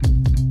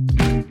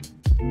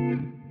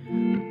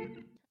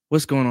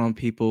What's going on,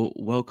 people?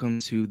 Welcome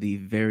to the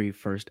very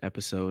first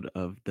episode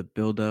of The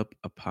Build Up,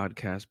 a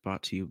podcast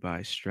brought to you by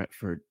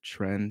Stretford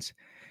Trends.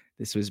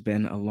 This has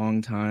been a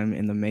long time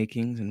in the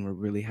makings, and we're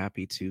really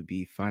happy to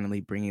be finally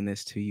bringing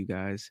this to you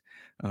guys.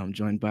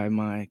 Joined by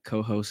my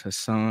co host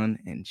Hassan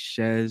and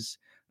Shez.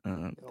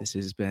 This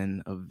has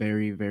been a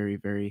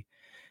very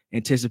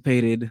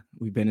anticipated.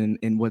 We've been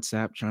in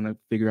WhatsApp trying to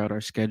figure out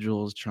our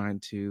schedules,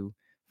 trying to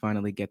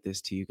finally get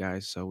this to you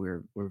guys. So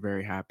we're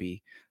very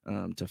happy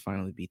to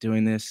finally be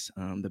doing this.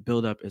 The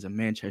Build Up is a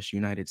Manchester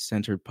United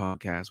centered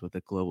podcast with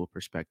a global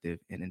perspective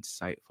and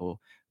insightful,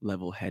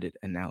 level-headed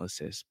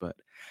analysis. But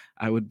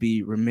I would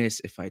be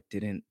remiss if I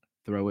didn't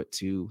throw it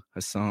to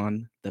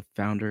Hassan, the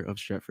founder of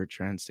Stretford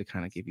Trends, to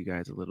kind of give you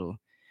guys a little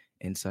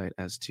insight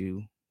as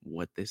to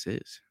what this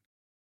is.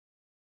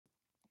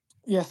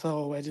 Yeah,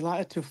 so we're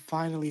delighted to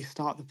finally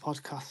start the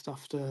podcast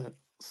after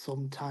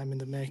some time in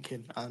the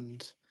making.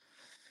 And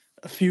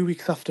a few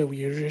weeks after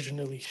we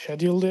originally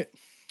scheduled it,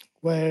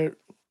 we're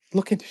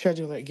looking to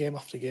schedule it game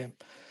after game.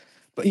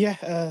 But yeah,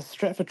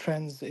 Stretford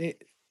Trends,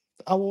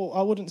 I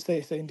wouldn't say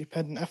it's an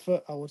independent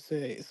effort. I would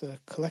say it's a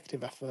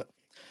collective effort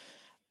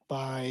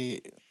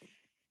by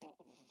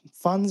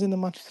fans in the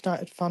Manchester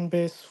United fan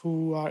base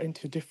who are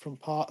into different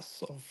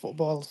parts of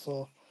football.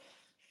 So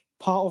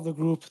part of the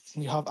group,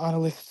 you have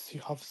analysts,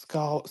 you have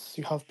scouts,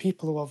 you have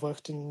people who have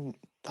worked in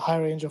the high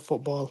range of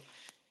football.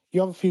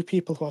 You have a few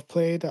people who have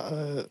played at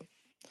a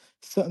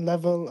certain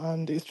level,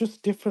 and it's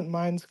just different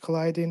minds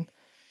colliding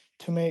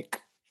to make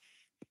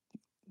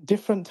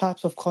different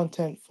types of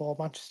content for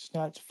Manchester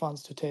United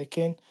fans to take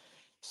in.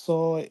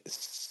 So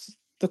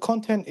the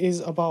content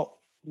is about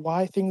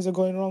why things are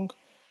going wrong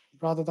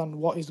rather than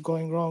what is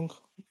going wrong.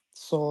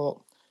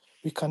 So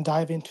we can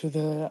dive into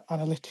the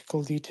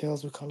analytical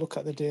details, we can look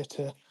at the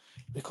data,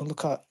 we can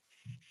look at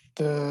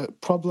the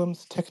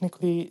problems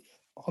technically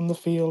on the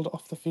field,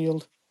 off the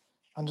field,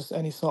 and just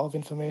any sort of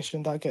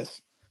information that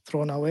gets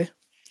thrown our way.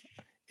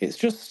 It's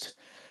just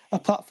a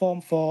platform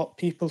for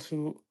people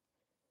to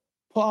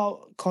put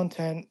out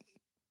content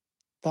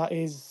that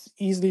is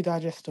easily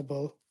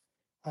digestible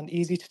and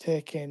easy to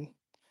take in,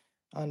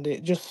 and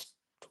it just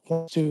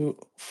wants to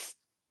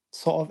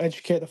sort of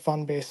educate the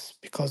fan base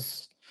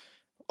because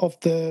of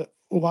the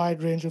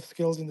wide range of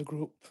skills in the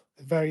group,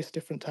 various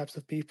different types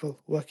of people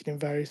working in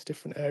various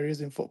different areas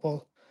in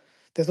football.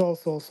 There's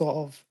also sort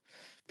of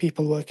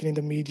people working in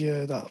the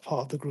media that are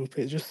part of the group.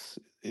 It's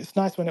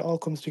nice when it all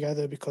comes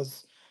together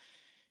because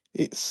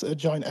it's a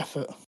joint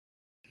effort.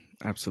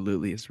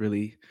 Absolutely. It's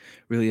really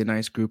a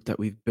nice group that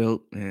we've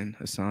built, and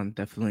Hassan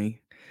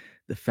definitely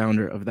the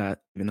founder of that,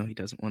 even though he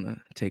doesn't want to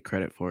take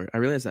credit for it. I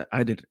realized that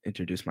I didn't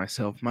introduce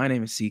myself. My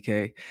name is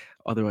CK,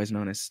 otherwise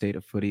known as State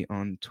of Footy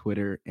on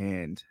Twitter,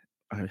 and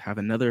I have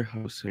another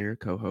host here,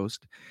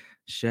 co-host,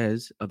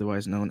 Shez,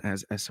 otherwise known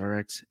as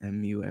SRX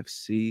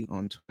MUFC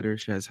on Twitter.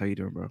 Shez, how you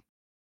doing, bro?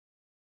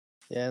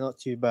 Yeah, not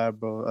too bad,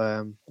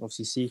 bro.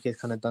 Obviously, CK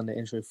kind of done the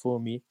intro for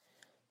me.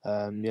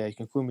 Yeah, you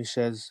can call me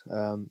Shez.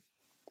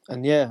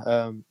 And yeah,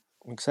 I'm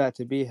excited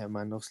to be here,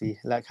 man. Obviously,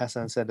 like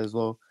Hassan said as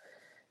well,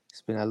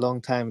 it's been a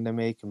long time in the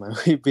making, man.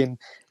 We've been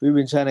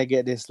trying to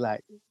get this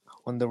like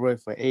on the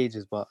road for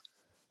ages, but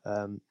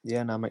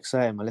yeah, no, I'm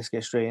excited, man. Let's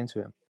get straight into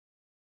it.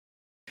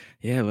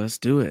 Yeah, let's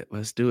do it.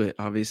 Let's do it.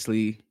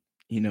 Obviously,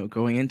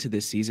 going into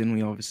this season,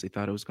 we obviously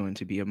thought it was going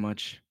to be a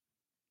much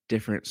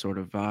different sort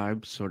of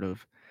vibe, sort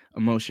of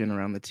emotion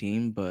around the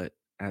team. But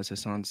as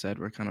Hassan said,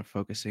 we're kind of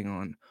focusing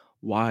on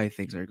why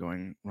things are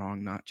going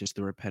wrong, not just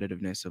the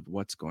repetitiveness of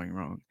what's going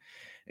wrong.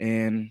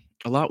 And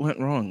a lot went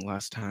wrong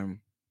last time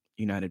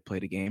United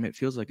played a game. It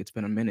feels like it's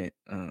been a minute,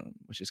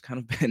 which has kind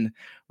of been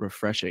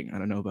refreshing. I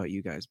don't know about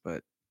you guys,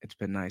 but it's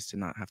been nice to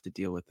not have to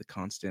deal with the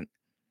constant.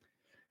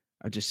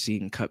 I've just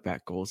seen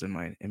cutback goals in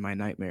my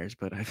nightmares,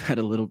 but I've had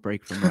a little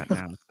break from that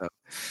now.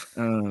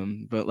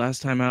 So, but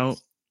last time out,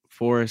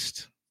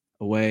 Forest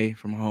away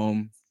from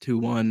home,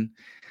 2-1.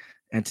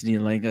 Anthony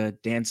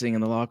Lenga dancing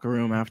in the locker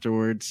room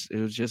afterwards. It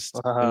was just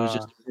Ah,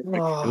 perfect. It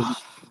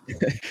was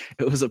Oh,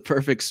 it was a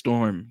perfect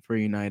storm for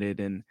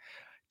United, and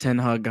Ten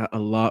Hag got a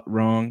lot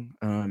wrong,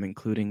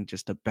 including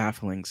just a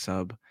baffling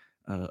sub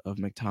of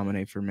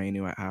McTominay for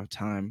Manu at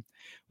halftime.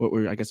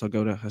 I guess I'll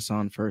go to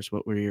Hassan first.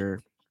 What were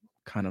your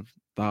kind of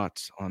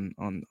thoughts on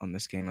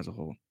this game as a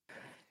whole?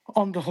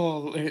 on the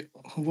whole, it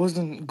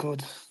wasn't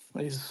good,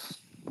 is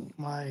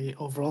my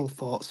overall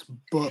thoughts.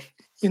 But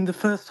in the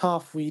first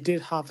half, we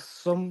did have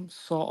some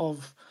sort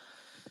of,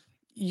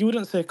 you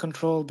wouldn't say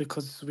control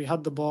because we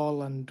had the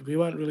ball and we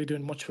weren't really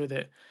doing much with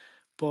it.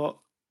 But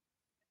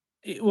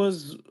it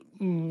was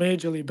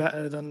majorly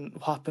better than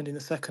what happened in the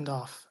second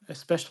half,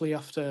 especially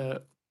after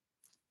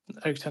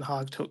Eric Ten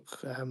Hag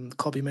took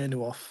Kobe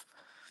Manu off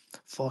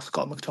for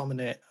Scott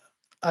McTominay.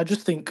 I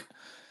just think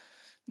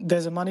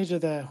there's a manager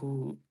there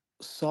who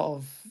sort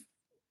of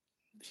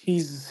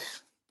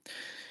he's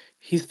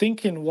he's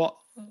thinking what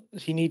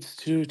he needs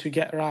to do to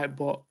get right,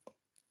 but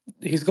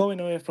he's going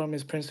away from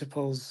his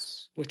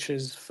principles, which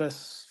is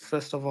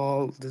first of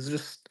all, there's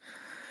just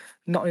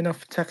not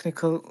enough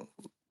technical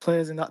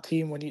players in that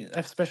team when you,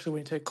 especially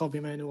when you take Kobe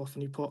Manu off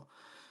and you put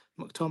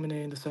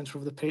McTominay in the centre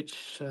of the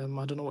pitch. I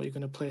don't know what you're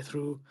going to play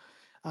through.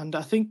 And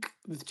I think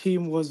the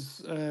team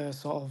was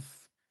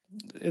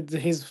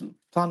his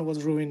plan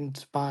was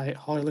ruined by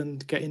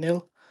Hoyland getting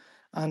ill.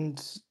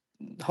 And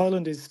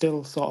Hoyland is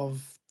still sort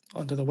of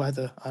under the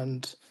weather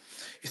and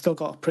he's still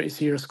got a pretty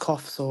serious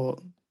cough.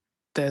 So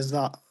there's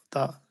that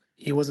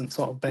he wasn't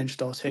sort of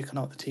benched or taken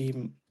out the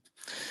team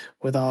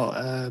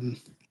without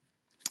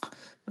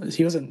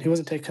he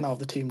wasn't taken out of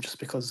the team just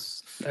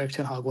because Erik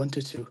Ten Hag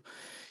wanted to.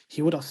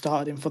 He would have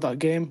started him for that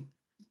game.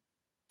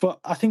 But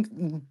I think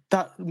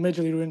that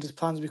majorly ruined his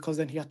plans because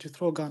then he had to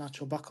throw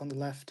Garnacho back on the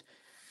left.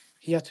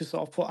 He had to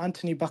sort of put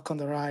Anthony back on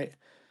the right.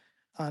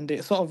 And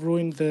it sort of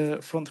ruined the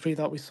front three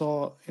that we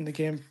saw in the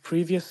game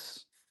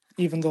previous,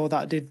 even though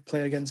that did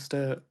play against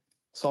a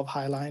sort of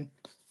high line.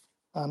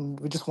 And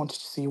we just wanted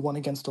to see one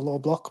against a low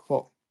block,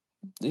 but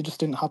it just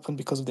didn't happen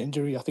because of the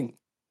injury. I think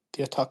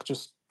the attack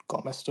just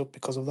got messed up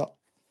because of that.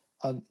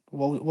 And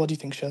what do you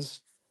think,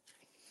 Shez?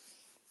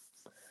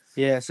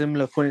 Yeah,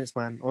 similar points,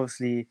 man.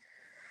 Obviously,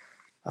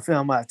 I think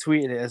I might have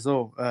tweeted it as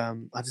well.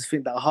 I just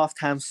think that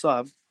half-time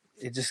sub,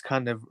 it just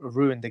kind of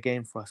ruined the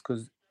game for us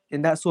because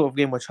in that sort of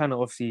game, we're trying to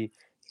obviously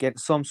get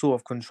some sort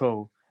of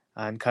control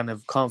and kind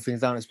of calm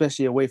things down,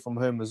 especially away from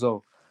home as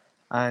well.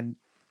 And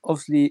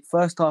obviously,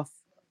 first half,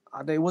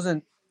 it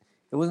wasn't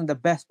the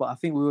best, but I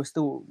think we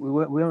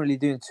weren't really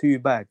doing too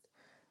bad.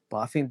 But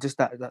I think just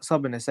that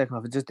sub in the second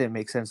half, it just didn't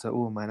make sense at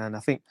all, man. And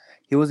I think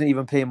he wasn't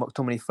even playing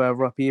McTominay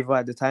further up either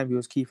at the time. He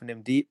was keeping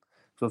him deep.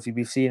 So obviously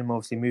we've seen him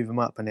obviously move him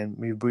up and then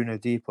move Bruno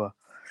deeper.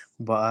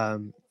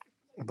 But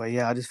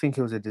yeah, I just think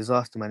it was a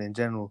disaster, man, in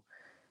general.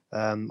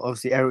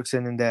 Obviously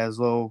Ericsson in there as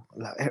well.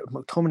 Like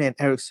McTominay and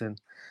Ericsson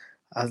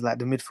as like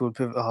the midfield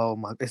pivot. Oh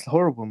my, it's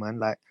horrible, man.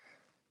 Like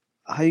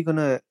how you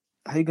gonna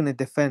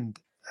defend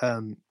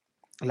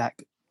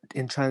like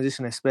in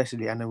transition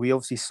especially, and then we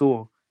obviously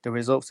saw the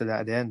results of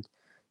that at the end.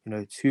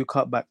 2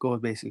 cutback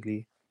goals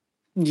basically.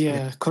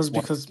 Yeah, because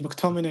What?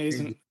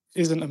 McTominay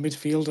isn't a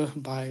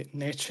midfielder by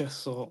nature,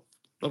 so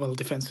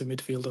defensive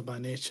midfielder by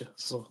nature.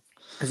 So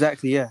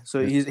Exactly, yeah.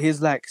 So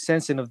his like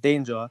sensing of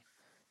danger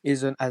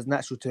isn't as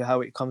natural to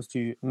how it comes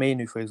to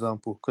Mainu, for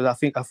example. Because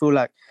I feel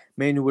like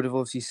Mainu would have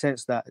obviously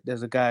sensed that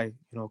there's a guy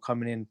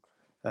coming in.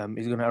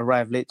 He's going to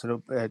arrive late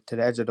to the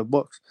edge of the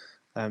box.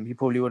 He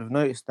probably would have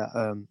noticed that.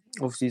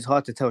 Obviously, it's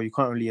hard to tell. You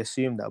can't really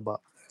assume that, but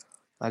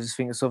I just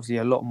think it's obviously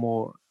a lot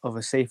more of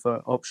a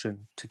safer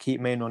option to keep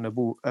Mainu on the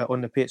ball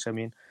on the pitch. I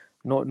mean,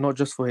 not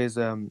just for his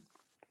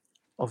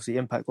obviously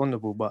impact on the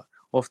ball, but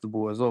off the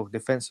ball as well.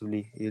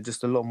 Defensively, he's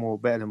just a lot more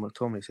better than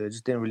McTominay. So it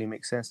just didn't really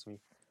make sense to me.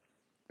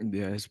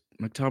 Yeah,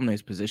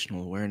 McTominay's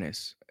positional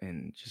awareness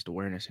and just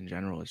awareness in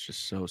general is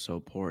just so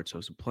poor.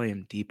 So to play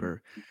him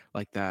deeper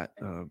like that,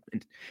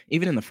 and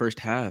even in the first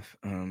half,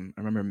 I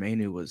remember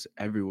Mainu was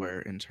everywhere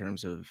in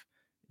terms of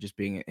just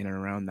being in and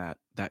around that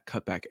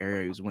cutback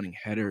area. He was winning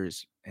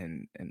headers,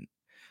 and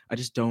I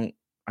just don't.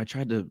 I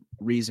tried to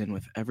reason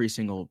with every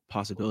single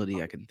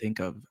possibility I can think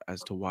of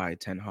as to why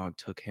Ten Hag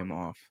took him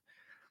off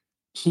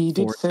he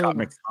did for say Scott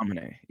in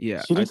McTominay.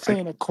 Yeah, he did say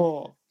in a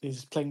quote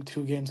he's playing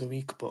 2 games a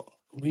week, but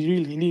we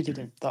really needed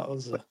him. That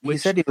was He which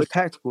said he was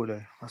tactical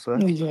though, I swear.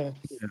 yeah.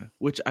 Yeah,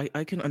 which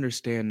I can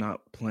understand not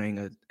playing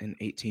an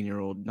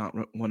 18-year-old, not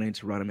wanting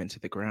to run him into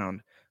the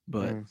ground,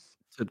 but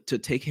Mm. to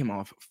take him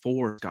off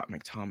for Scott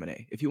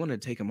McTominay. If you want to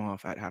take him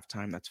off at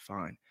halftime, that's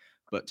fine.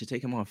 But to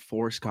take him off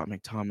for Scott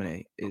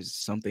McTominay is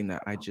something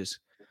that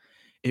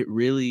it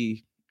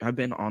really I've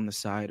been on the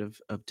side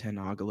of Ten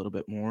Hag a little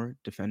bit more,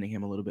 defending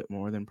him a little bit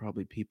more than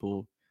probably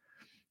people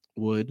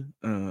would.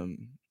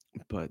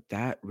 But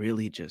that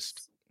really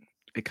just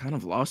it kind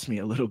of lost me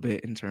a little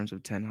bit in terms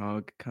of Ten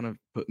Hag, kind of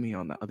put me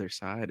on the other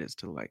side as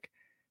to like,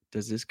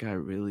 does this guy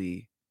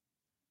really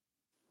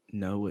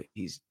know what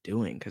he's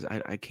doing? Because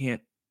I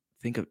can't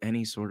think of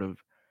any sort of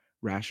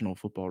rational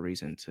football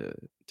reason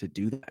to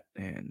do that.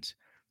 And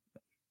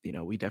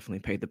we definitely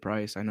paid the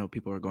price. I know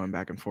people are going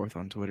back and forth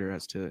on Twitter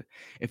as to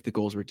if the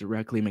goals were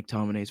directly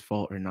McTominay's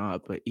fault or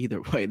not. But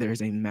either way,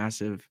 there's a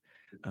massive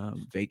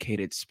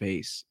vacated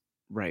space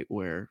right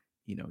where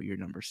your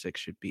number 6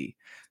 should be.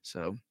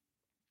 So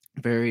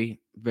very,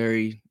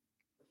 very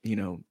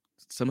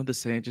some of the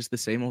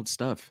same old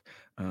stuff,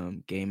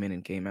 game in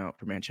and game out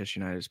for Manchester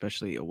United,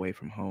 especially away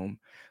from home.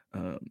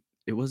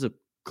 It was a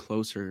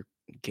closer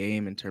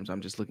game in terms. I'm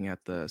just looking at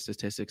the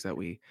statistics that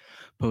we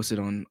posted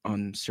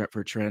on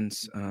Stratford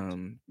Trends.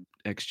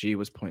 XG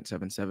was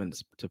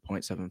 0.77 to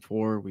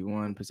 0.74. We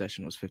won.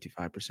 Possession was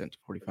 55% to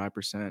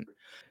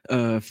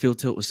 45%. Field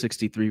tilt was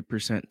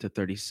 63% to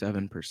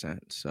 37%.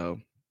 So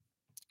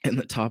and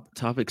the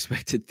top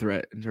expected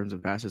threat in terms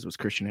of passes was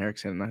Christian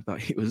Eriksen, and I thought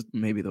he was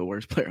maybe the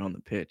worst player on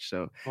the pitch.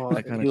 So Oh,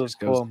 that kind he of was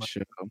just goes poor, to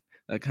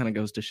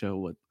man.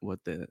 show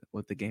what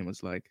the game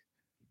was like.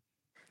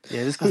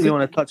 Yeah, just I quickly think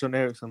want to touch on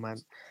Ericsson, man.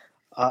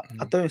 I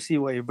Mhm. don't see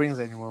what he brings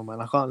anymore, man.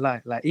 I can't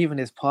lie. Like even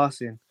his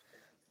passing,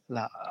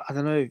 like I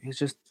don't know, it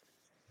just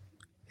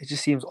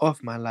seems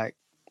off, man. Like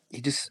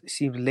he just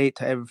seems late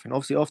to everything.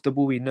 Obviously, off the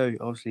ball, we know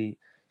obviously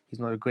he's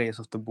not the greatest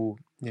off the ball.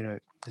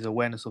 His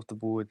awareness of the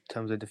ball in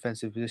terms of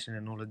defensive position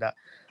and all of that.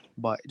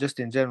 but just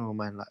in general,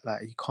 man,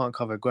 like he can't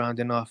cover ground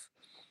enough.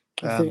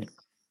 I think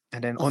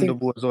And then I on the think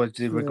ball as well, did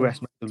yeah, regress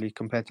massively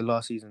compared to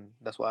last season.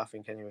 That's what I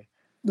think, anyway.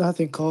 I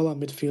think all our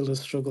midfielders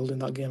struggled in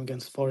that game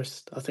against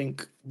Forest. I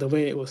think the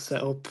way it was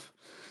set up,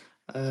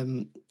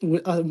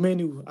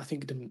 Menu I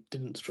think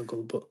didn't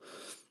struggle, but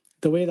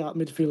the way that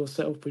midfield was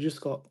set up, we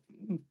just got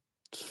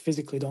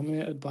physically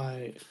dominated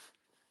by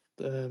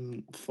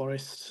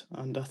Forest,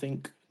 and I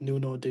think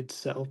Nuno did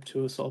set up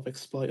to sort of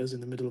exploit us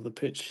in the middle of the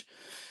pitch.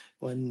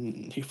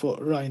 When he put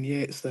Ryan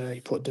Yates there,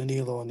 he put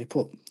Danilo, and he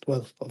put,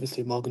 well,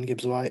 obviously Morgan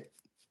Gibbs White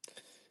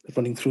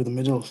running through the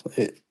middle.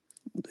 It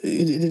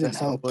didn't That's it,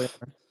 help. boy.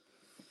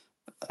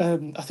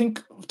 I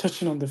think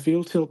touching on the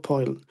field tilt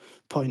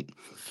point,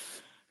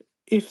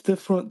 if the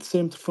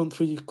same front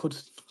three could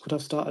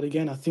have started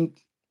again, I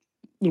think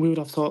we would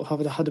have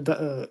had a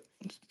better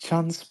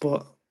chance.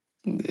 But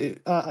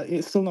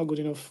it's still not good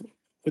enough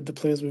with the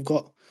players we've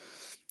got,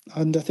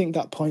 and I think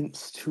that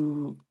points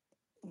to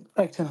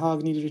Erik ten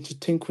Hag needed to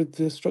think with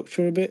the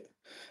structure a bit,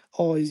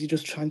 or is he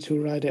just trying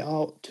to ride it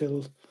out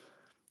till,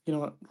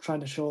 trying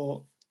to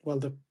show, well,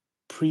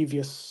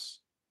 previous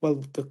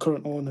the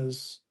current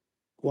owners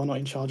who are not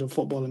in charge of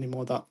football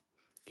anymore, that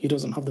he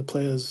doesn't have the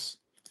players,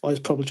 or he's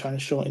probably trying to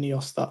show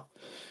INEOS that,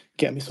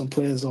 get me some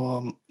players,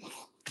 or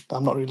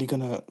I'm not really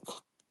gonna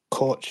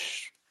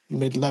coach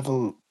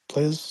mid-level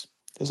players.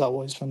 Is that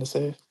what he's trying to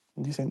say?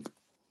 What do you think?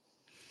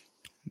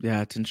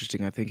 Yeah, it's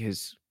interesting. I think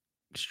his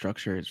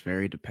structure is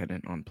very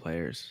dependent on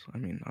players. I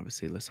mean,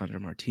 obviously,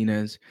 Lissandro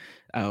Martinez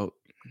out,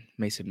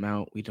 Mason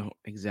Mount. We don't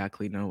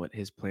exactly know what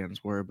his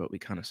plans were, but we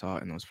kind of saw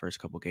it in those first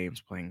couple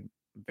games playing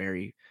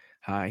very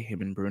high.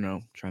 Him and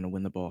Bruno trying to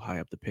win the ball high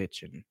up the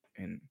pitch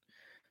and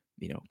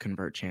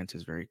convert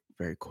chances very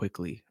very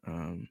quickly.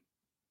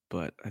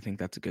 But I think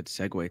that's a good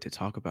segue to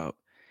talk about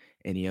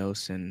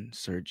INEOS and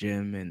Sir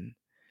Jim and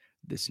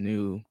this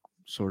new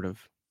sort of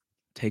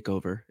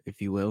takeover,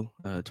 if you will,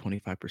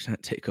 25%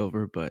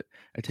 takeover, but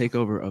a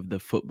takeover of the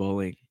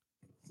footballing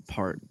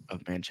part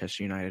of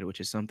Manchester United, which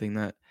is something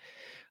that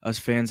us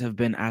fans have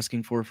been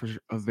asking for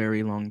a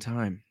very long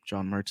time.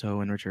 John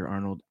Murtough and Richard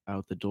Arnold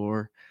out the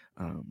door,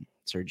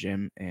 Sir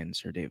Jim and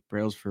Sir Dave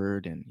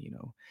Brailsford, and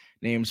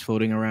names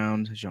floating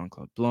around: Jean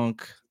Claude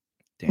Blanc,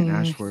 Dan Mm,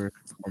 Ashworth,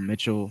 or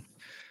Mitchell.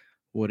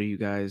 What are you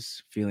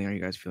guys feeling? Are you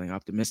guys feeling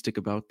optimistic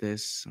about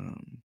this?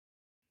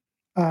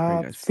 How are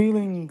you guys feeling?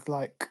 feeling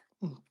like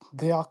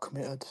they are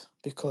committed,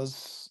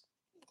 because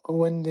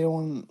when they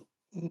won,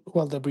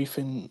 well, they're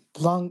briefing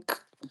Blanc,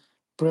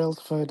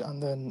 Brailsford,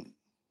 and then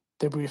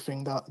they're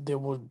briefing that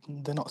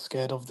they're not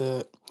scared of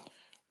the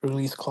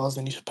release clause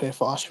they need to pay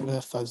for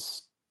Ashworth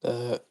as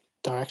the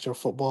director of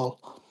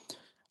football.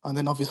 And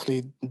then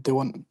obviously they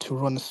want to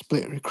run a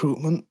split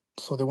recruitment,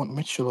 so they want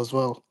Mitchell as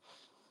well.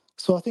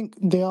 So I think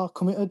they are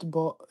committed,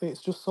 but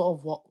it's just sort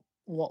of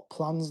what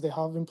plans they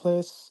have in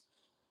place.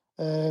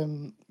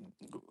 Um,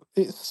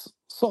 it's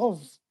sort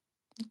of,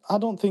 I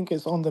don't think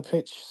it's on the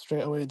pitch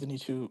straight away they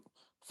need to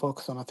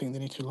focus on. I think they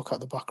need to look at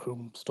the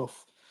backroom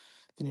stuff.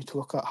 They need to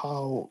look at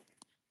how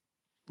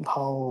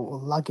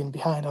lagging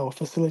behind our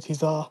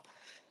facilities are,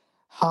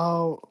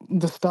 how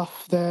the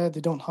staff there,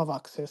 they don't have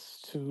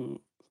access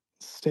to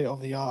state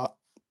of the art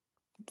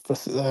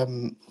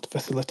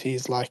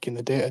facilities, like in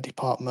the data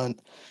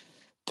department.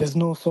 There's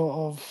no sort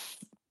of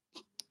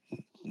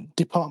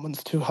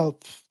departments to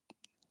help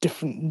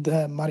different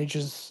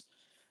managers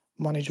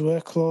manage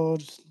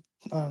workloads,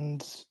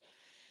 and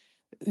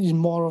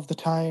more of the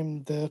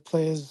time the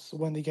players,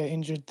 when they get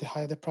injured, they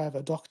hire the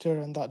private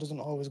doctor, and that doesn't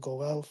always go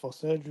well for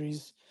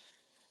surgeries.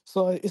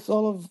 So it's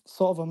all of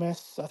sort of a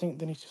mess. I think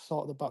they need to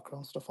sort the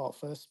background stuff out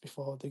first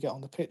before they get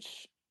on the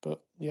pitch.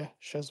 But yeah,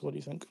 Shez, what do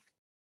you think?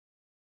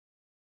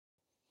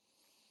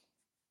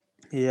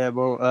 Yeah,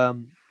 bro.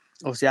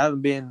 Obviously, I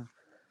haven't been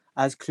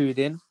as clued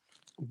in,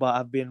 but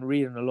I've been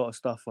reading a lot of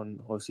stuff on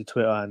obviously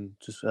Twitter and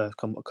just a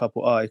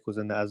couple articles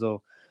and that as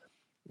well.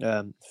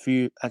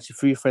 Few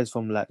threads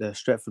from like the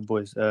Stretford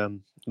boys,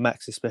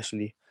 Max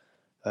especially,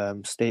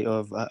 state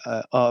of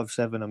art of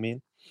seven. I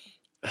mean,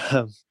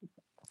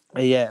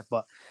 yeah,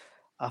 but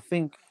I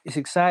think it's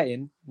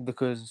exciting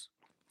because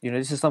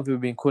this is something we've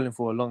been calling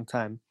for a long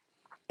time.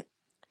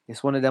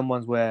 It's one of them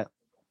ones where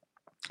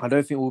I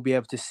don't think we'll be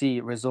able to see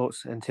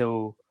results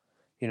until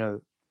you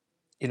know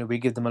we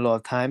give them a lot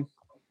of time,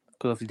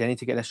 because obviously they need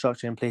to get their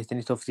structure in place. They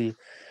need to obviously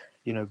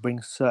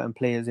bring certain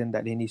players in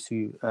that they need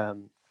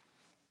to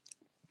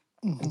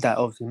Mhm. that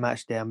obviously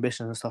match their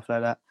ambitions and stuff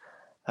like that.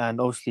 And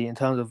obviously in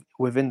terms of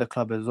within the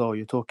club as well,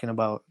 you're talking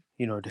about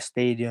the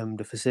stadium,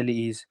 the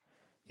facilities,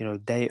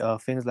 data,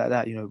 things like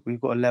that.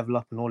 We've got to level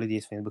up on all of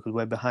these things because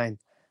we're behind,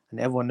 and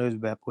everyone knows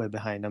we're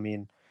behind. I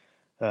mean,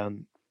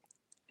 um,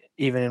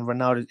 even in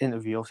Ronaldo's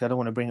interview, obviously I don't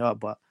want to bring it up,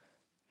 but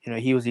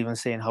he was even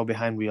saying how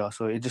behind we are.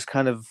 So it just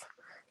kind of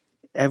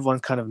everyone's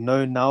kind of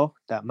known now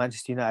that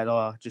Manchester United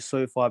are just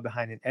so far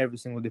behind in every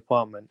single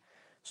department.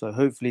 So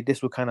hopefully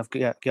this will kind of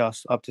get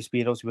us up to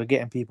speed. Also, we're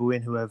getting people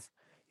in who have,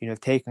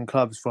 taken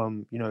clubs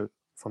from,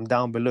 from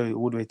down below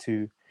all the way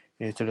to,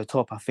 to the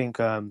top. I think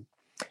one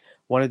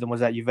of them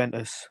was at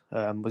Juventus.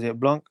 Was it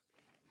Blanc?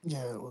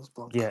 Yeah, it was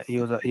Blanc. Yeah, he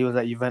was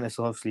at Juventus.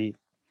 So obviously,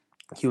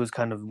 he was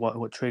kind of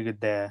what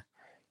triggered their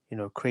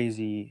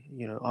crazy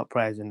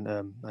uprising,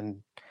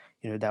 and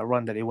that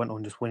run that they went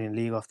on, just winning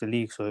league after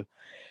league. So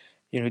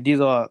these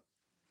are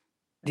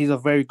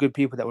very good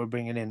people that we're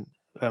bringing in.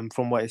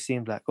 From what it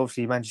seems like,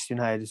 obviously Manchester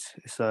United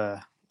is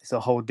a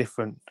whole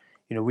different.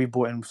 We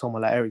brought in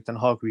someone like Eric Ten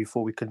Hag, who we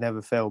thought we could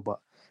never fail, but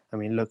I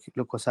mean, look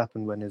what's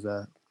happened when you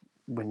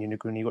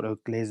got the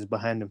Glazers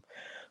behind them.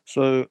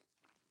 So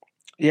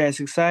yeah, it's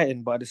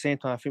exciting, but at the same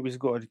time, I think we just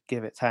got to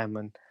give it time.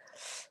 And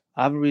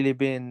I haven't really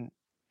been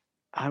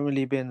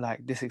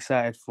like this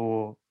excited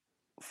for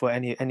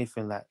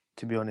anything, like,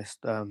 to be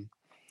honest. And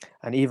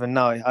even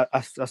now,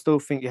 I still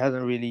think it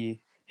hasn't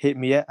really hit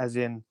me yet. As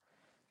in,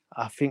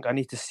 I think I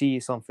need to see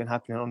something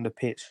happening on the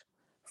pitch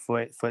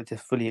for it to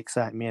fully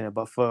excite me in it.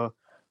 But for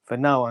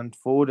now, and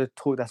for all the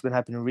talk that's been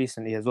happening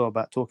recently as well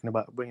about talking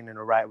about bringing in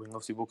a right wing,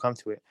 obviously we'll come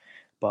to it.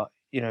 But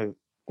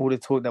all the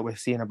talk that we're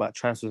seeing about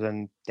transfers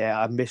and their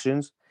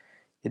ambitions,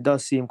 it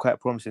does seem quite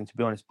promising, to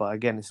be honest. But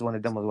again, this is one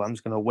of them as well. I'm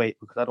just gonna wait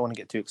because I don't want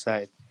to get too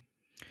excited.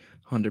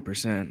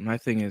 100%. My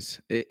thing is,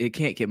 it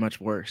can't get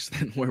much worse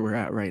than where we're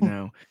at right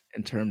now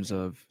in terms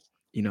of,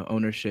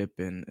 ownership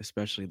and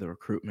especially the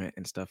recruitment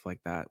and stuff like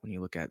that. When you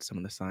look at some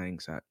of the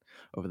signings that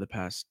over the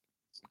past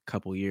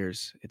couple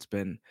years, it's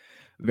been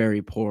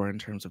very poor in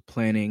terms of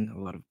planning, a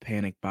lot of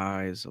panic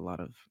buys, a lot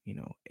of,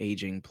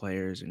 aging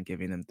players and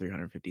giving them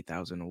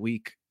 350,000 a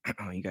week.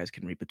 You guys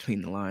can read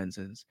between the lines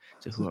as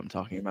to who I'm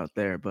talking about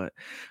there. But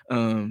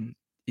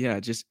yeah,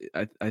 just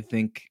I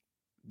think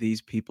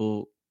these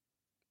people,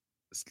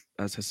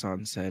 as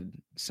Hassan said,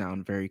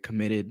 sound very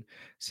committed,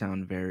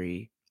 sound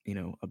very,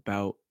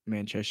 about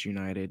Manchester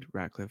United.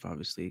 Ratcliffe,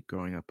 obviously,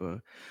 growing up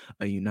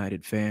a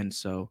United fan,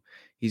 so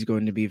he's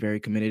going to be very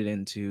committed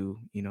into,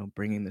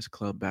 bringing this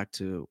club back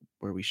to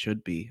where we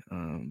should be.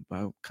 But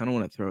I kind of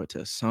want to throw it to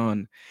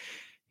Hassan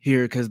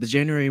here because the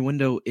January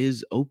window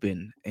is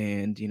open,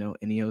 and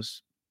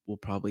INEOS will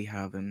probably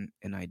have an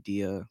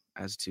idea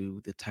as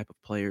to the type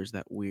of players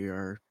that we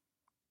are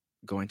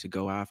going to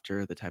go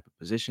after, the type of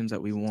positions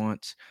that we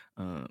want.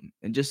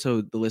 And just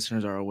so the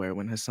listeners are aware,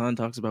 when Hassan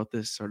talks about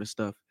this sort of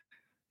stuff,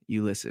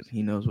 you listen.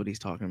 He knows what he's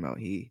talking about.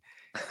 He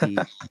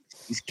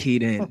he's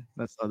keyed in.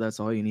 That's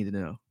all you need to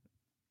know.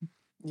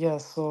 Yeah,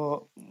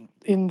 so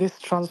in this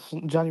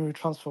January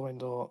transfer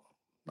window,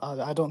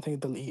 I don't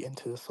think they'll eat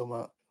into the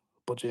summer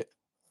budget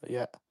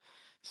yet.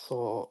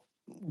 So,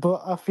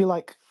 but I feel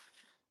like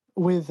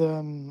with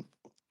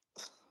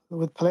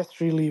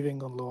Palestri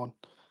leaving on loan,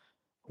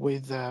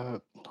 with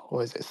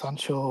what is it,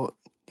 Sancho,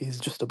 he's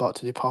just about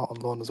to depart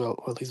on loan as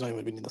well. Well, he's not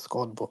even been in the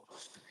squad, but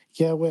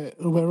yeah, we're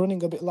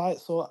running a bit light.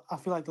 So I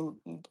feel like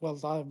well,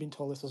 I've been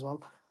told this as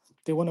well.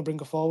 They want to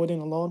bring a forward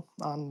in on loan,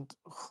 and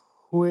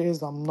who it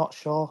is, I'm not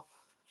sure.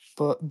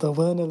 But the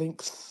Werner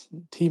links,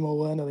 Timo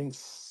Werner links,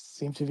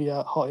 seem to be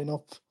hotting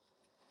up.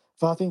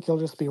 But I think he'll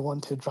just be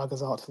one to drag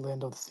us out till the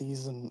end of the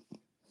season,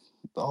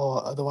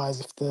 or otherwise,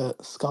 if the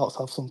scouts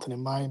have something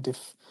in mind,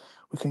 if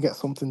we can get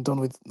something done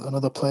with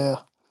another player.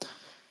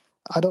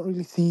 I don't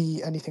really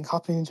see anything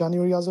happening in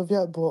January as of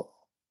yet, but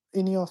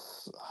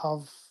INEOS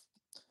have,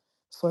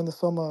 so in the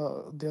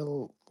summer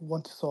they'll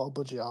want to sort a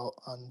budget out,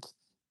 and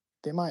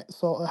they might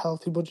sort a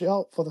healthy budget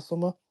out for the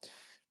summer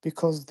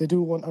because they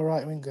do want a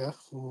right winger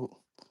who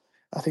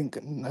I think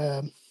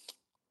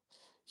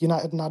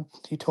United Nad,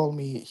 he told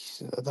me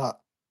that,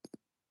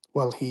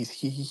 well,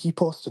 he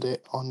posted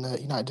it on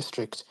United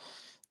District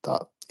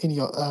that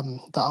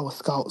that our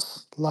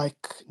scouts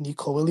like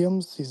Nico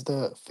Williams. He's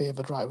the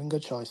favoured right winger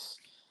choice.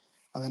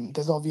 And then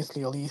there's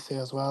obviously Olise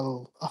as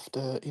well. After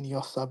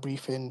INEOS are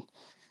briefing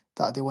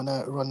that they want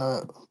to run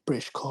a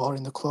British core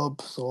in the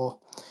club, so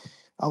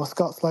our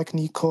scouts like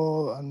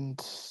Nico, and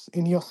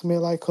INEOS may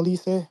like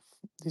Olise.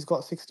 He's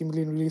got 60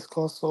 million release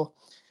clause, so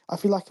I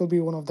feel like he'll be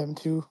one of them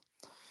too.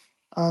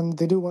 And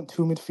they do want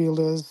two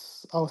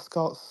midfielders. Our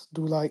scouts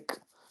do like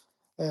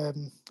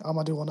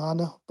Amadou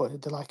Onana,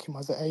 but they like him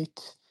as an eight.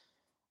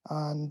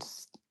 And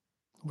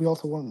they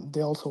also want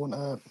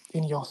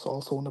Ineos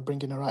also want to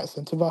bring in a right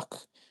centre back.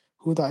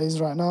 Who that is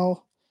right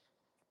now,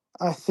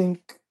 I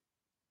think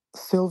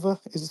Silva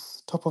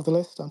is top of the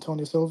list,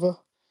 Antonio Silva.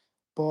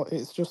 But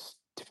it's just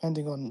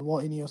depending on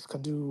what Ineos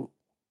can do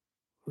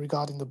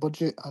regarding the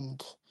budget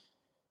and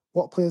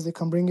what players they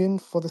can bring in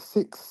for the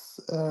six.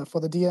 For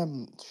the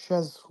DM,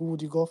 Shez, who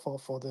would you go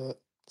for the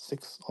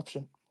six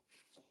option?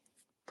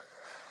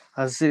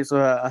 I see. So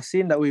I've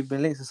seen that we've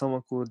been linked to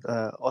someone called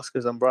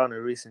Oscar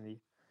Zambrano recently.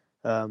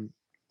 Um,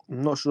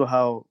 I'm not sure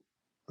how.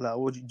 Like,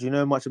 do you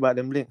know much about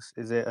them links?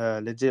 Is it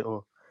legit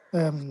or?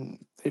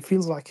 It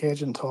feels like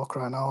agent talk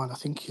right now, and I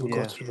think he'll go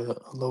Yeah, to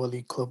the lower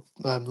league club,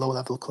 lower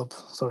level club.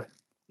 Sorry.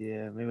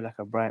 yeah, maybe like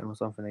a Brighton or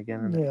something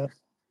again, innit? Yeah.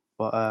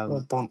 But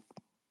Or Bont.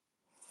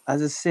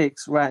 as a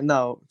six right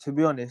now, to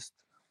be honest,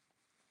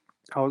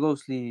 I was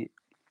obviously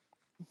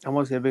I'm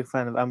obviously a big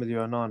fan of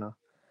Amadou Onana,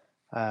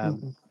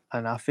 Mhm.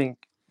 and I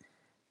think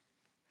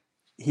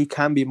he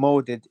can be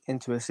molded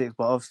into a six.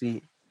 But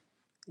obviously,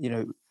 you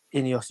know,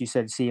 Ineos, you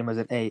said see him as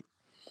an eight.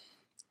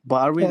 But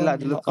I really like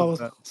the look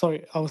of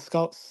our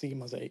scouts see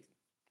him as 8.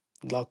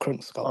 Our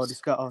current the scouts.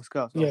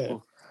 scouts. Oh, Yeah,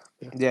 cool.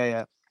 yeah,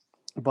 Yeah.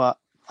 But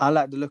I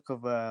like the look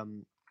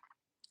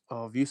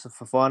of Yusuf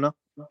Fofana.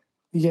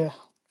 yeah.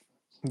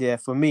 Yeah,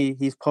 for me,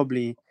 he's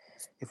probably,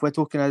 if we're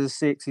talking as a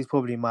 6, he's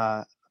probably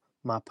my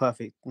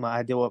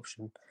ideal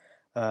option.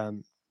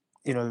 Um,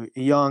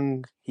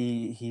 young.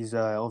 He's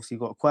obviously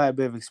got quite a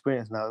bit of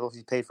experience now. He's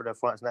obviously played for the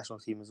France national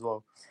team as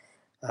well.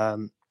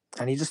 And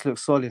he just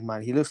looks solid,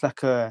 man. He looks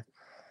like a.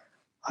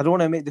 I don't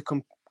want to make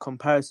the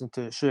comparison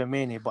to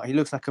Tchouaméni, but he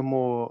looks like a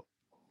more.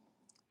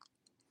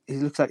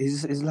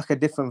 He's like a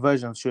different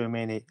version of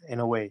Tchouaméni in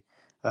a way,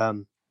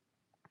 and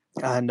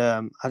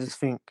I just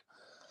think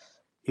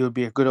he would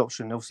be a good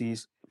option. Obviously,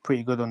 he's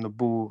pretty good on the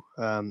ball.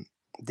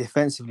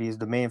 Defensively is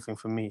the main thing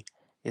for me.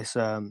 It's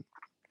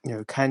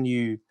can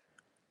you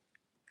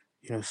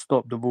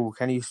stop the ball?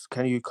 Can you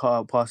cut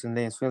out passing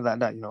lanes, things like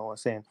that? You know what I'm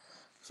saying?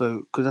 So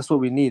because that's what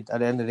we need at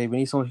the end of the day. We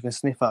need someone who can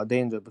sniff out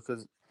danger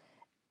because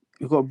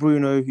we've got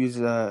Bruno, who's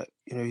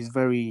he's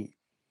very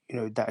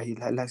that he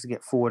likes to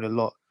get forward a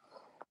lot.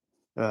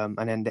 And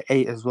then the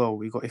 8 as well.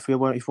 We got if we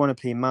want to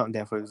play Mount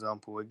there, for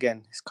example,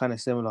 again it's kind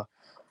of similar.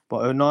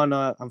 But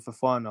Onana and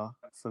Fofana,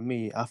 for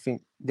me, I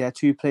think they're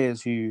 2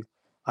 players who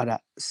are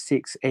that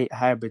 6-8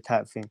 hybrid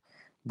type thing.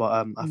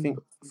 But I think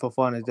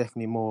Fofana is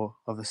definitely more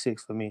of a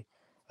 6 for me.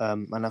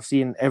 And I've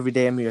seen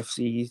Everyday MUFC,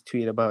 he's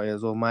tweeted about it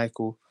as well,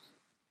 Michael.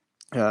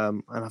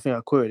 And I think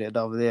I quoted it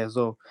over there as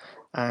well.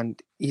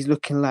 And he's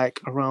looking like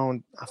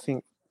around, I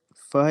think,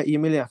 30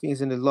 million. I think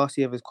he's in the last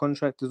year of his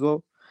contract as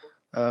well.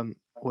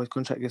 Or his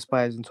contract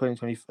expires in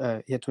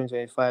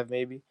 2025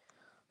 maybe.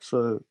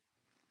 So,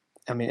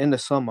 I mean, in the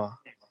summer,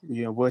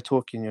 we're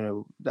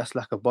talking, that's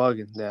like a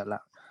bargain there,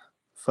 like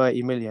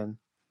 30 million,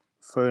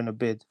 throwing a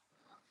bid.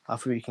 I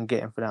think we can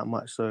get him for that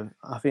much. So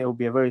I think it would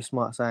be a very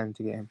smart sign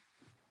to get him.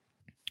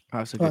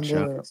 That's a good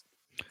shout.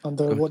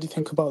 What do you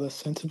think about the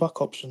centre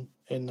back option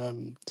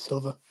in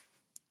Silva?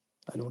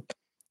 Anyone?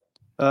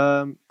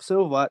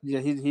 Silva, yeah,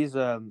 he's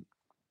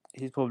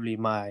probably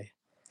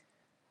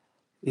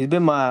he's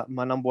been my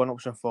number one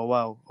option for a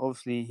while.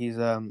 Obviously,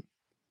 there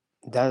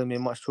hasn't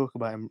been much talk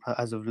about him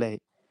as of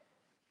late.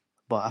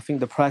 But I think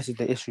the price is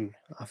the issue.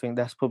 I think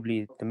that's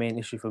probably the main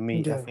issue for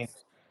me. Yeah. I think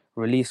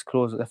release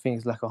clause, I think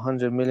it's like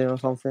 100 million or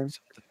something.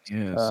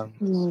 Yes.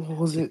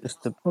 Was it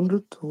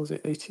 100 or was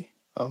it 80?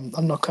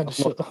 I'm not kind of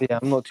sure.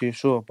 I'm not too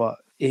sure, but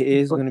it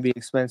is going to be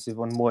expensive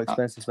on more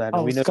expensive side. And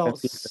Our we know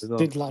scouts as well.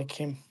 did like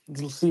him.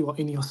 They'll see what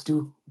INEOS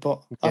do,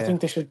 but I think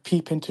they should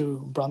peep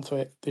into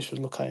Branthwaite. They should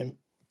look at him,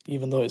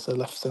 even though it's a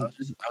left centre.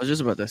 I was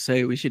just about to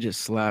say we should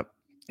just slap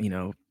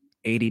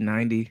 80,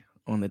 90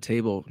 on the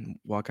table and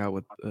walk out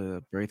with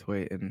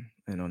Braithwaite and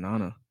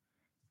Onana.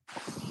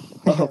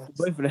 Oh,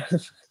 both of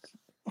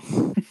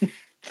them.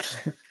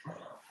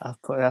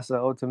 That's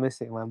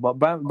optimistic, man. But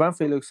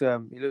Branthwaite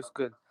looks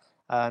good,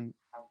 and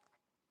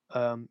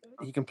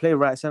he can play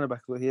right centre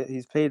back.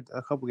 He's played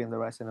a couple games at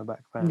right centre back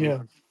apparently.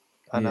 Yeah.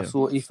 And I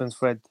saw Ethan's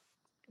thread.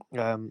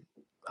 I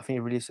think he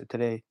released it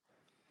today.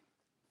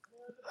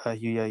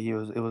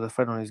 It was a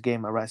thread on his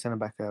game at right centre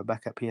back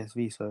back at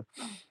PSV. So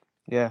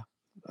yeah,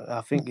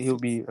 I think he'll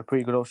be a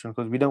pretty good option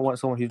because we don't want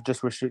someone who's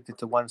just restricted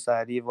to one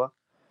side either.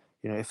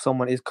 If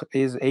someone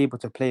is able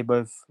to play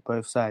both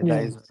sides,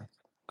 that is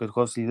good.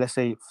 Obviously, let's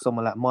say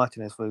someone like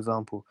Martinez, for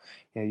example,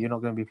 you're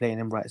not going to be playing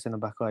him right centre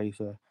back, are you?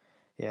 So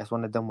yeah, it's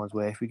one of them ones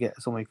where if we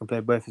get someone who can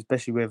play both,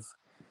 especially with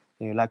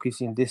like we've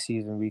seen this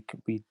season, we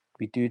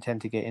do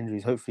tend to get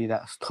injuries. Hopefully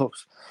that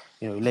stops,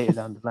 later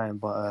down the line.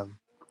 But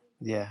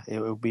yeah,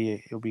 it'll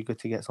be good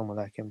to get someone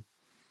like him.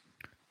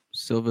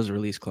 Silva's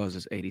release clause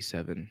is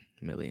 87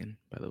 million,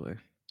 by the way.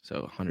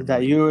 So 100 Is that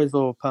million. euros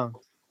or pounds?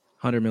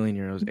 100 million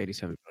euros,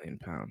 87 million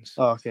pounds.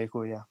 Oh, okay,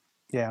 cool.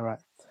 Yeah, right.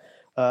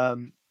 I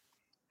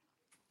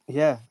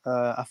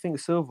think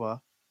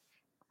Silva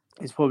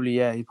is probably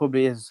he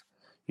probably is.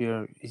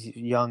 He's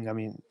young. I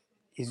mean,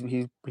 he's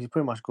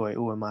pretty much got it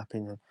all in my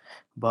opinion.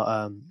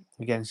 But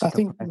again, it's just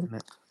a price, isn't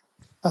it?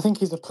 I think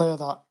he's a player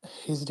that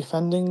his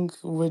defending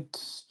would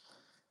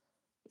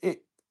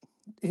it.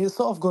 He's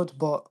sort of good,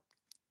 but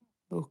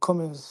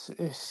Cummins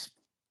is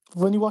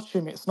when you watch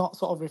him, it's not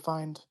sort of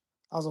refined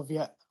as of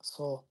yet.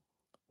 So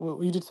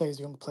you did say he's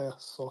a young player.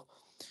 So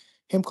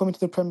him coming to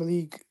the Premier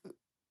League,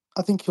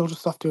 I think he'll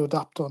just have to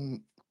adapt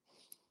on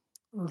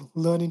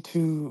learning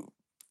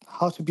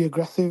how to be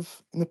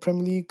aggressive in the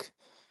Premier League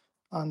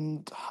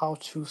and how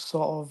to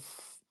sort of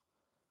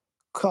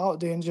cut out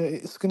danger.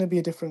 It's going to be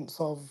a different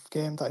sort of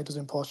game that he does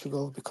in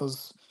Portugal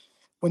because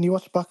when you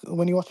watch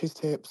his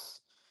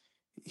tapes,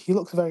 he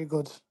looks very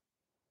good.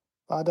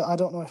 But I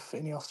don't know if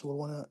INEOS will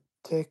want to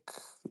take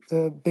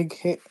the big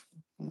hit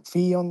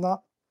fee on that.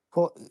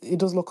 But it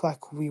does look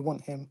like we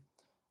want him.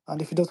 And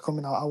if he does come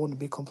in, I wouldn't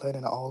be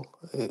complaining at all.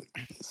 Do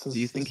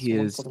you think he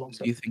is? Do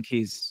you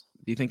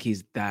think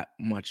he's that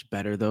much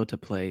better though to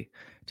pay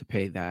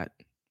that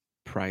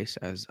price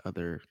as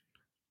other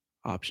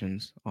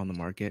options on the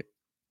market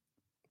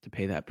to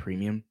pay that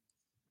premium?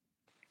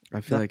 I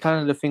feel that's kind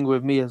of the thing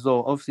with me as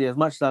well. Obviously, as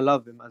much as I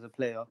love him as a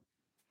player,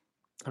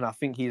 and I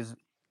think he's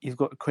he's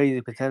got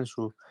crazy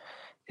potential.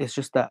 It's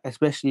just that,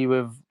 especially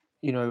with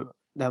the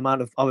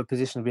amount of other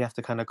positions we have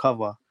to kind of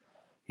cover.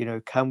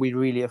 Can we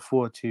really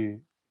afford to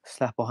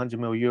slap 100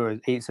 million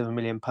euros, 87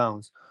 million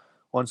pounds,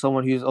 on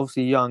someone who's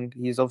obviously young?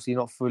 He's obviously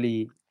not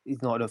fully.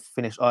 He's not a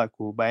finished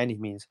article by any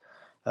means.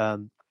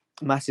 Um,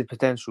 Massive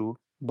potential,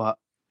 but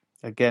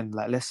again,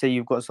 like let's say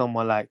you've got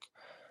someone like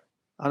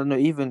I don't know,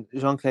 even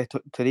Jean-Claire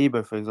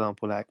Todibo, for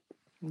example. Like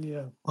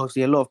Yeah,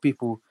 obviously, a lot of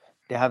people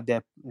they have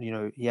their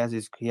he has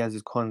his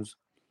cons,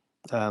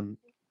 and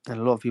a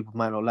lot of people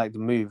might not like the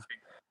move,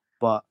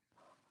 but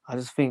I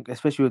just think,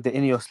 especially with the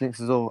INEOS links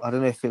as well, I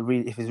don't know if it's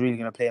really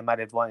going to play a mad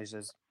advantage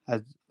as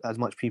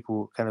much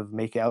people kind of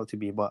make it out to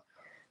be, but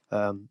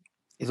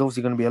it's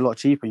obviously going to be a lot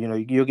cheaper.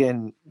 You're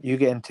getting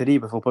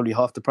Tariba for probably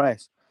half the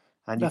price,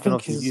 and you can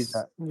obviously use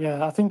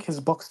that. I think his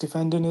box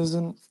defending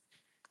isn't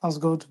as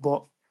good,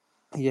 but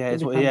Yeah, it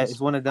it's depends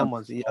one of on them the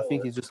ones. I think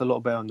forward. he's just a lot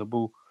better on the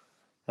ball.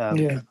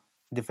 Yeah,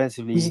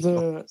 Defensively, he's he's a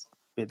the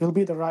bit. he'll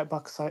be the right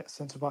back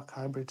centre back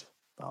hybrid.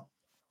 That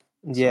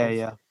Yeah, sort of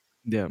yeah.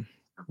 Yeah,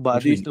 But I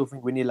which do he still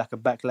think we need like a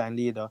backline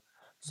leader,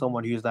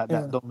 someone who's like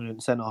that yeah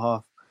dominant centre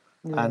half,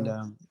 and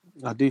yeah.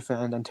 I do think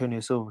Antonio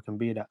Silva can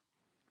be that.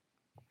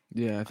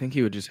 yeah, I think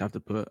he would just have to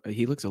put.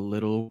 He looks a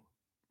little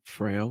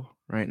frail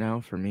right now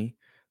for me,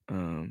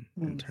 in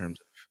Mm. terms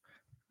of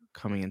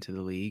coming into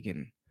the league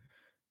and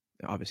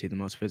obviously the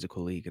most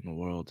physical league in the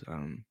world.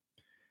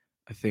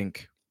 I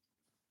think,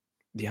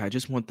 yeah, I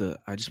just want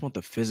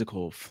the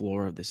physical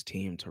floor of this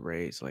team to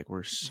raise. Like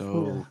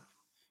Yeah,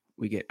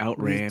 we get we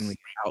outran, we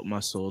get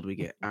outmuscled, we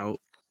get out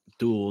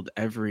dueled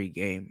every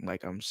game.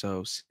 Like I'm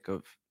so sick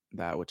of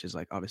that, which is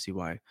like obviously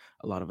why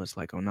a lot of us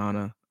like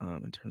Onana,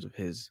 in terms of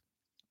his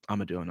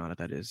Amadou Onana,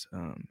 that is,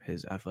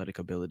 his athletic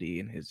ability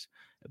and his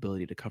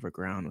ability to cover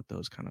ground with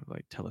those kind of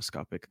like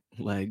telescopic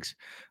legs.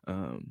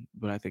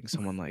 But I think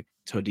someone like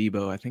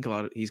Todibo, I think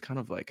he's kind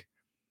of like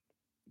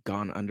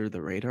gone under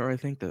the radar. I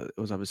think that it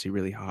was obviously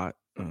really hot,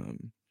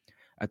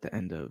 at the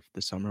end of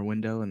the summer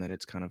window, and that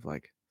it's kind of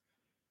like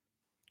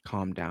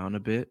calmed down a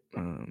bit.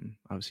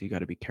 Obviously, you got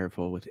to be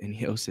careful with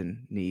Ineos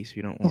and Nice.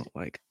 You don't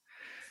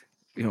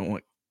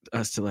want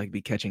us to like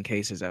be catching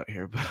cases out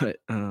here. But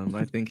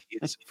I think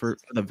it's for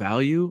the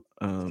value,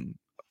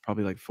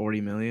 probably like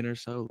 40 million or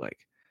so. Like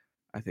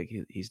I think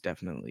he's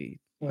definitely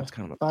yeah. that's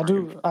kind of a But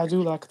bargain for. I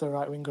do like the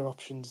right winger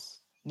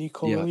options.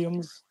 Nico Yeah,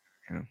 Williams.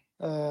 yeah,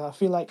 I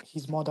feel like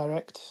he's more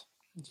direct.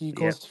 He Yeah,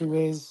 goes two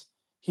ways.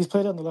 He's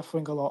played on the left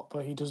wing a lot,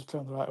 but he does play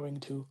on the right wing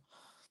too.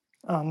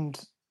 And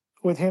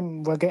with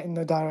him, we're getting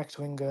a direct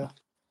winger.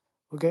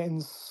 We're getting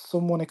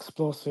someone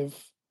explosive.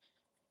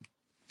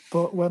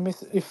 But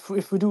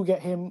if we do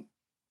get him,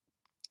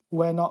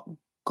 we're not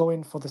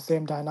going for the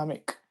same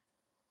dynamic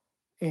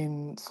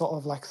in sort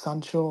of like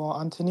Sancho or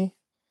Anthony.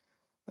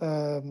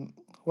 Um,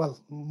 well,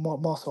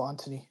 more so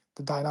Anthony.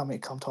 The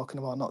dynamic I'm talking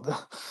about, not the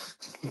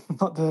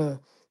not the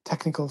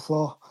technical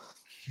flaw.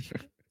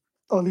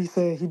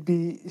 Olise, he'd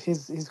be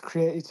his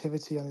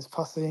creativity and his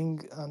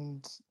passing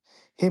and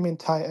him in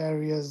tight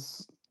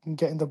areas and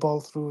getting the ball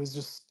through is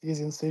just his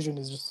incision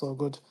is just so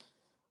good.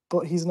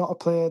 But he's not a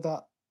player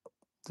that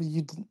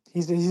you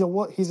he's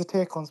a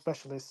take on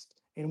specialist.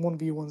 In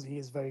 1v1s he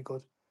is very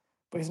good.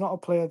 But he's not a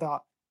player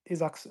that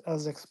is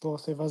as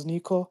explosive as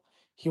Nico.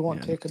 He won't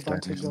yeah. take It's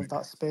advantage of dynamic.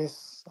 that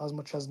space as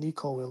much as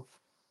Nico will.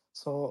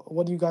 So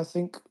what do you guys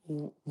think?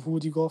 Who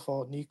would you go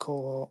for, Nico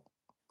or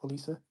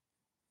Olise?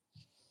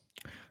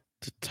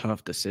 It's a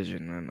tough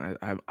decision, man.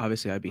 I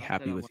obviously I'd be I said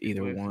happy I with wanted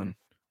either both of one. them.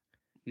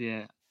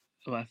 Yeah,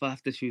 well, if I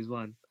have to choose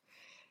one,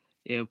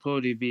 it'll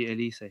probably be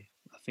Elise.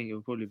 I think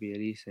it'll probably be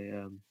Elise.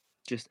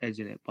 Just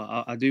edging it,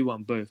 but I do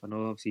want both. I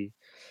know, obviously,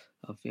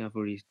 I think I've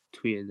already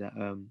tweeted that.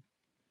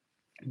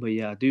 But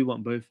yeah, I do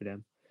want both of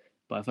them.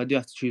 But if I do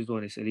have to choose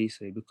one, it's Elise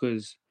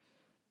because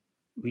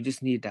we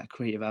just need that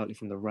creative outlet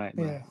from the right,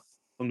 man. Yeah,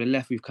 From the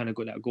left, we've kind of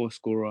got that goal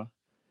scorer,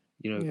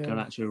 yeah.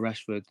 Garnacho,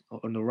 Rashford.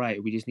 On the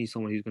right, we just need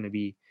someone who's going to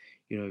be,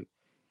 you know,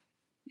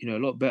 a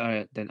lot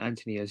better than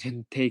Anthony as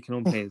in taking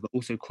on players, but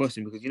also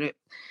crossing. Because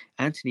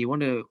Anthony,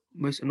 one of the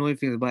most annoying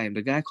things about him,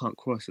 the guy can't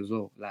cross as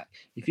well. Like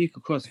if he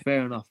could cross,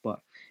 fair enough, but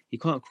he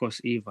can't cross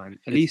either. And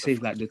It's Elise the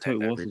is like first the net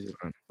total every opposite.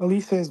 time.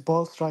 Elise's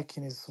ball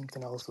striking is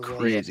something else as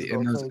well. Yeah, He's Crazy.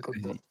 And got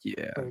those,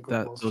 yeah, very good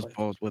that ball those striking.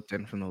 balls whipped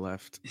in from the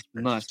left. it's It's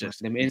nuts, man.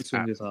 just Them in he's fast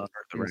swingers are at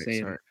the right insane.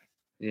 start.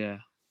 Yeah.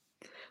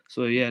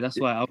 So yeah, that's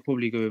why I'll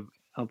probably go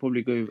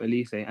with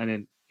Elise, and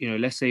then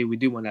let's say we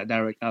do want that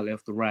direct outlet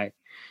off the right,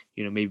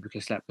 maybe we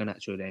can slap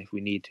Garnacho there if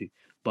we need to.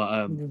 But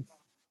Mm.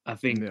 I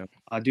think Yeah.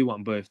 I do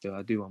want both though.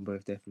 I do want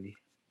both definitely.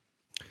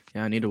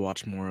 Yeah, I need to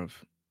watch more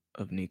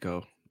of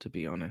Nico, to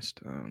be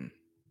honest.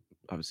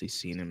 Obviously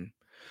seen him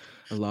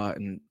a lot,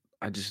 and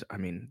I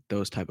mean,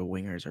 those type of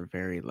wingers are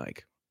very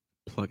like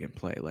plug and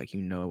play. Like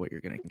you know what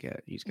you're gonna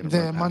get. He's gonna run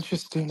The past you.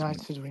 Manchester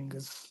United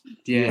wingers.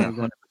 Yeah, Yeah,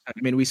 exactly. 100%.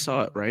 I mean, we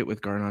saw it right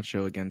with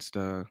Garnacho against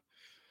Yeah,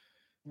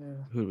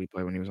 who did we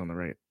play when he was on the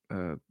right?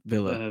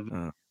 Villa.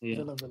 Uh, yeah,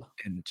 Villa.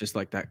 And just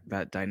like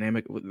that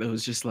dynamic, it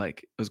was just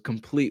like it was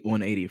complete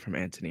 180 from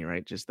Anthony,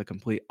 right? Just the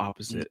complete Mm.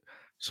 opposite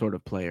sort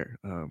of player.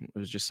 It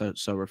was just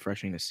so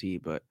refreshing to see.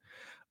 But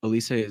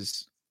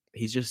Olise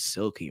he's just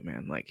silky,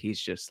 man. Like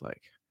he's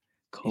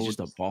Cold. just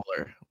a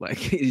baller. Like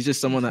he's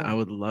just someone that I Yeah.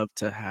 would love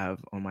to have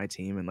on my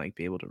team and like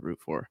be able to root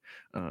for.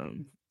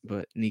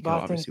 But Nico But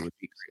I obviously think would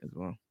be great as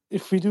well.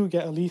 if we do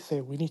get Elise,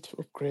 we need to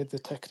upgrade the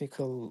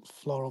technical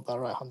floor of that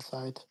right hand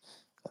side.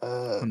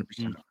 Uh,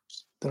 100%.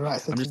 the right I'm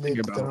centre just thinking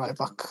mid, the about right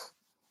back.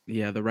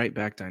 the right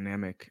back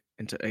dynamic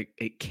into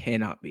it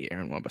cannot be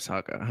Aaron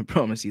Wan-Bissaka. I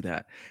promise you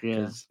that.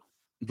 Yeah.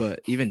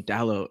 But even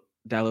Dallo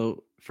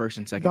first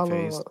and second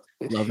phase,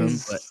 Gallo, love him. But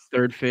his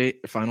third phase,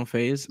 final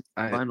phase,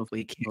 Final.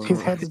 he can't his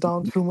Oh, cross. head's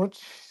down too much.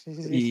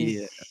 Yeah,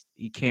 He's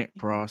he can't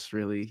cross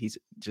really. He's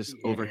just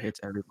yeah. overhits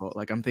every ball.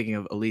 Like I'm thinking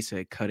of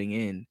Olise cutting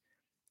in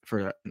for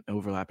an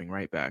overlapping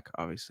right back,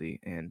 obviously,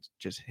 and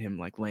just him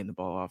like laying the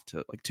ball off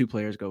to like two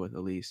players go with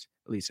Olise,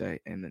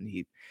 and then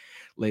he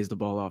lays the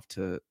ball off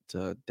to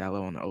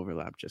Dallo on the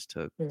overlap just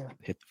to yeah.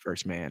 hit the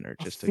first man or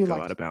I just to feel go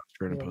like out of bounds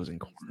for an yeah. opposing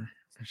corner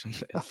or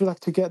something. I feel like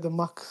to get the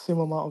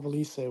maximum out of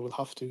Elise, we'll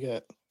have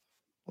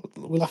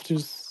to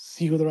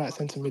see who the right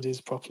centre mid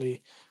is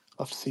properly.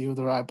 We'll have to see who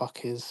the right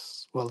back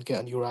is. Well, get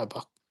a new right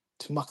back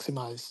to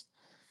maximise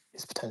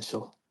his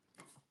potential.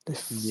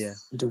 If Yeah.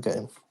 we do get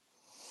him.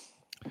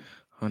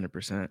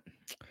 100%.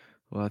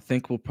 Well, I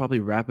think we'll probably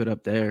wrap it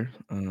up there.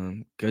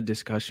 Good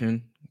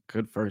discussion,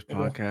 good first Yeah.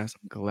 podcast.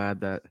 I'm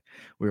glad that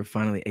we were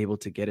finally able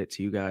to get it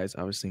to you guys.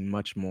 Obviously,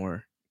 much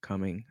more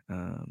coming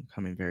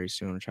very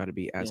soon. I'll try to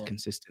be as Yeah.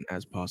 consistent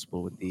as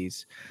possible with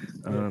these.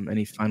 Yeah.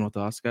 Any final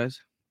thoughts,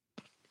 guys?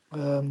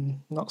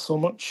 Not so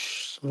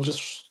much. We're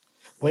just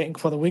waiting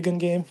for the Wigan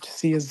game to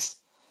see us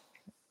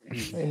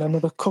in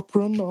another cup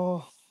run,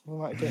 or we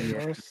might get Yeah.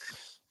 embarrassed.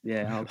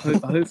 Yeah.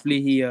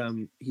 Hopefully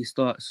he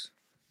starts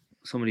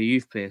some of the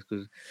youth players,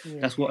 because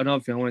Yeah. that's what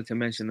another thing I wanted to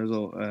mention as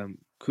well.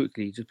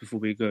 Quickly, just before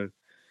we go,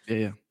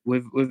 Yeah.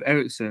 with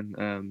Ericsson.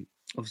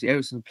 Obviously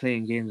Ericsson's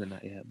playing games and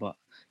that. Yeah, but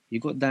you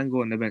got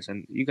Dango on the bench,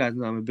 and you guys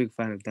know I'm a big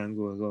fan of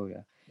Dango as well.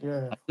 Yeah.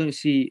 Yeah. I don't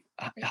see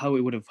how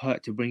it would have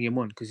hurt to bring him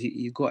on, because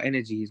he's got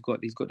energy, he's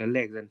got the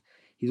legs, and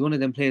he's one of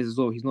them players as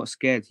well. He's not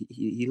scared.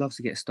 He loves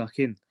to get stuck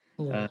in.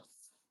 Yeah. Uh,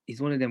 he's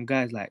one of them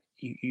guys like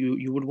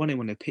you would want him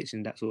on the pitch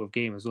in that sort of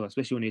game as well,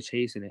 especially when you're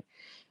chasing it.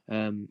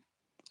 Um,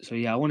 so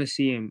yeah, I want to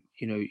see him,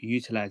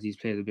 utilize these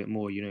players a bit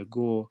more.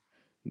 Gore,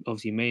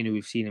 obviously Mainu,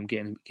 we've seen him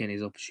getting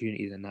his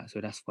opportunities and that,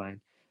 so that's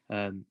fine.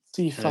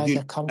 See if And I do,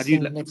 Isaac I do,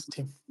 Hansen next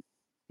team.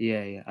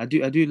 yeah, I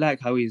do like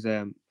how he's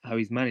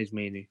managed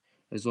Mainu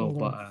as well,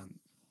 Yeah.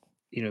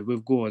 but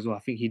with Gore as well, I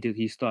think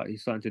he's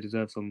starting to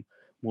deserve some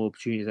more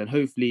opportunities, and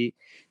hopefully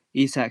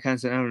Isak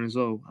Hansen Aaron as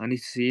well. I need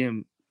to see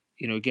him,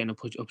 getting an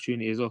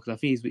opportunity as well, because I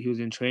think he was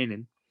in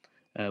training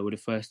with the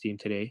first team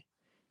today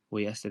or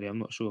yesterday. I'm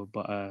not sure,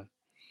 but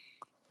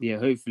yeah,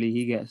 hopefully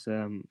he gets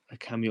a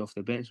cameo off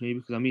the bench maybe,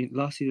 because I mean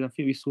last season I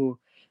think we saw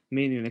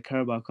mainly in the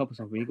Carabao Cup or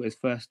something. He got his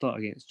first start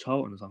against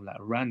Charlton or something, like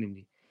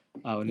randomly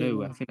out of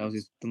nowhere. I Yeah.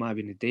 think that might have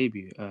been the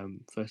debut,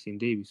 first team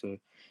debut. So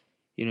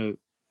you know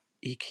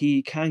he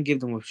can give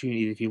them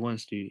opportunities if he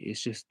wants to.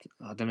 It's just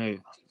I don't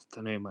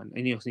know, man.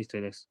 INEOS needs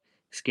to just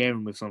scare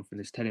him with something.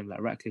 Just tell him,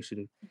 like Ratcliffe should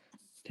have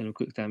tell him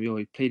quick time. Yo,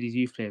 he play these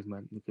youth players,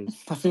 man, because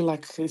I feel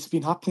like it's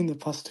been happening the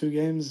past 2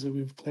 games that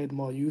we've played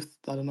more youth.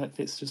 I don't know if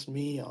it's just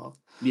me or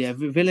yeah,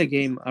 Villa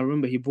game. I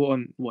remember he brought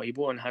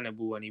on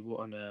Hannibal, and he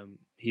brought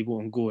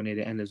on Gore near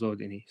the end as well,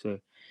 didn't he? So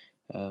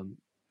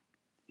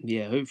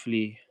yeah,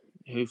 hopefully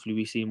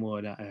we see more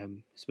of that.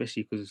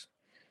 Especially because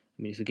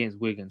I mean it's against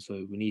Wigan,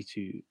 so we need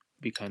to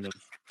be kind of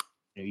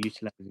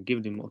utilizing,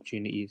 giving them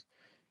opportunities.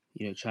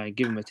 Try and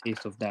give them a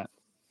taste of that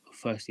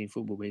first team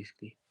football,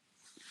 basically.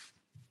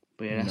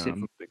 But yeah, No, that's it I'm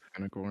for a big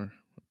fan of Gore.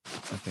 I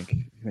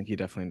think he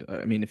definitely.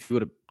 I mean, if he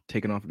would have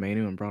taken off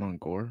Manu and brought on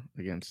Gore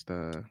against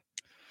God,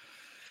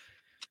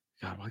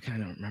 why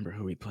can't I not remember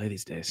who we play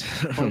these days?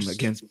 Forest.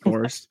 Against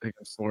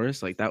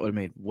Forest, like that would have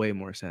made way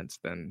more sense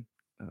than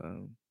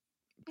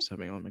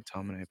subbing on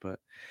McTominay. But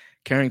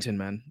Carrington,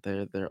 man,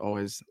 they're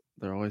always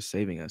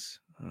saving us,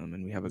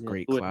 and we have a yeah.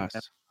 great class.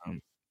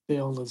 They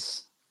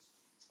always.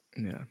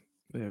 Yeah,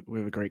 we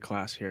have a great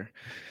class here.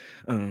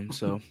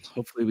 So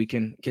hopefully we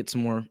can get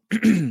some more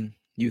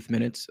youth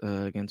minutes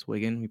against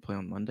Wigan. We play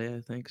on Monday,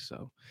 I think.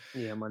 So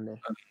Yeah, Monday.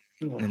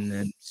 Yeah. and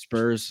then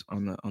Spurs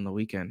on the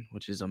weekend,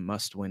 which is a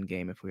must-win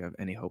game if we have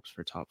any hopes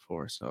for top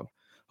four. So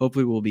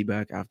hopefully we'll be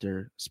back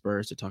after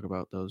Spurs to talk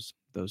about those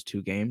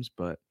two games.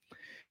 But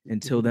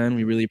until then,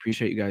 we really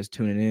appreciate you guys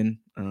tuning in.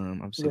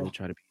 Obviously, Yeah. we'll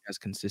try to be as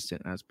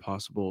consistent as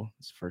possible.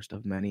 It's first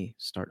of many,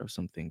 start of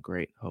something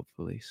great,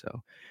 hopefully. So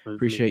Hopefully.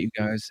 appreciate you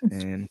guys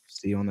and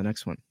see you on the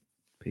next one.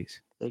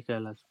 Peace. Take care,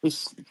 lads.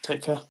 Please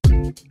take care.